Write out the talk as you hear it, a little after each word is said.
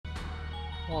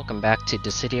Welcome back to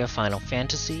Dissidia Final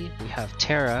Fantasy. We have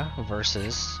Terra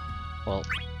versus... well,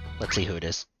 let's see who it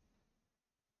is.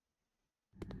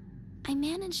 I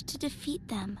managed to defeat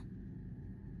them.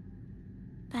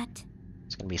 But...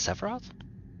 It's gonna be Sephiroth?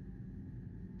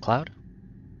 Cloud?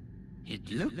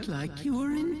 It looked like you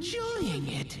were enjoying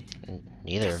it.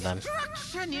 Neither of them.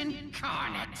 Destruction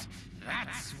incarnate!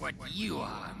 That's what you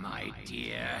are, my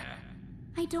dear.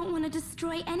 I don't want to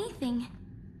destroy anything.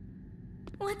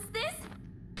 What's this?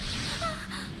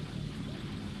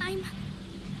 I'm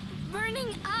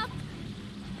burning up.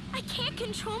 I can't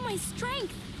control my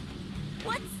strength.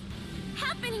 What's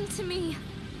happening to me?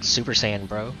 Super Saiyan,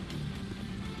 bro.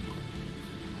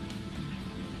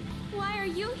 Why are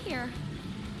you here?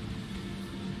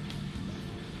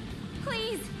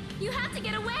 Please, you have to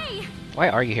get away. Why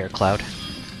are you here, Cloud?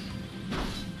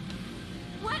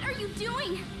 What are you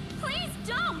doing? Please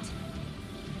don't.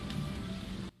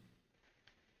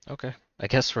 Okay, I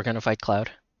guess we're gonna fight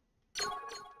Cloud.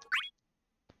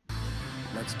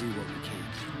 Let's do what we can.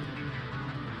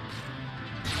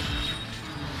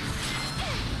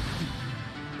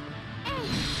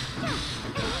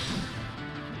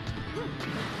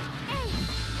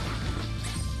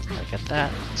 I get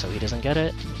that, so he doesn't get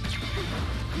it. Get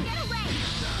away.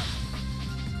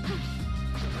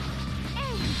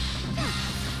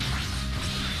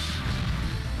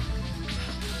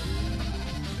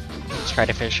 Let's try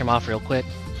to finish him off real quick.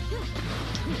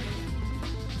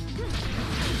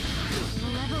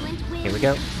 Here we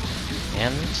go.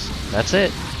 And that's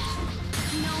it.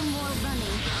 No more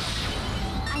running.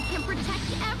 I can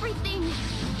protect everything.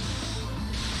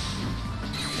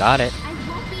 Got it. I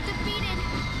won't be defeated.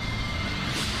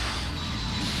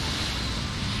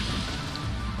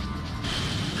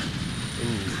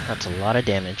 Ooh, that's a lot of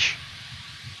damage.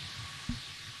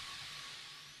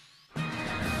 That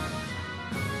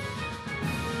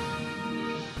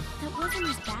wasn't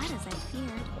as bad as I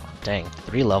feared. Dang,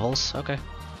 3 levels? Okay.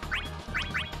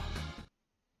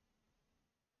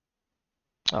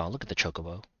 Oh, look at the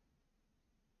chocobo.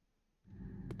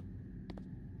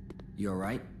 You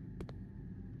alright?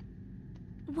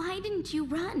 Why didn't you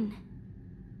run?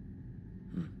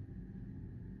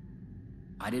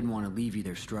 I didn't want to leave you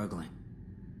there struggling.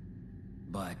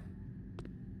 But...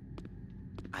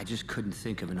 I just couldn't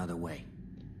think of another way.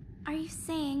 Are you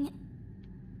saying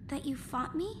that you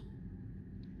fought me?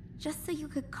 Just so you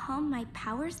could calm my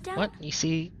powers down? What? You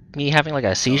see me having like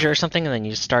a seizure or something and then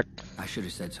you start I should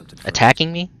have said something first,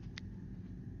 attacking me?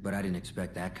 but I didn't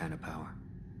expect that kind of power.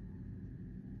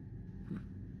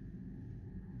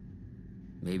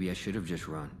 Maybe I should have just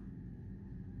run.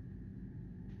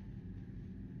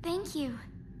 Thank you.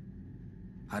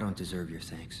 I don't deserve your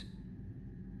thanks.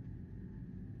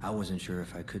 I wasn't sure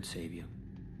if I could save you.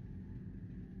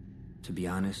 To be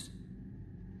honest,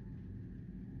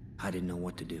 I didn't know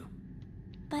what to do.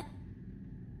 But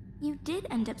you did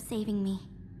end up saving me.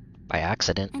 By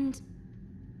accident. And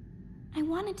I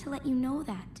wanted to let you know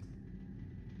that.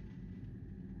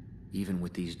 Even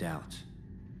with these doubts,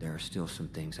 there are still some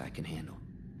things I can handle.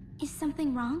 Is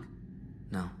something wrong?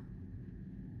 No.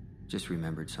 Just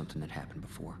remembered something that happened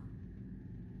before.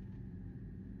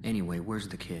 Anyway, where's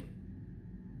the kid?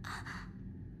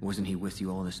 Wasn't he with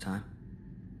you all this time?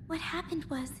 What happened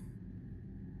was...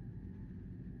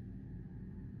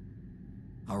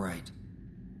 All right.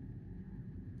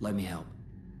 Let me help.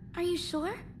 Are you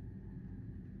sure?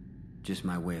 Just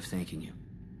my way of thanking you.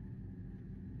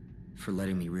 For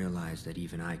letting me realize that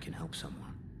even I can help someone.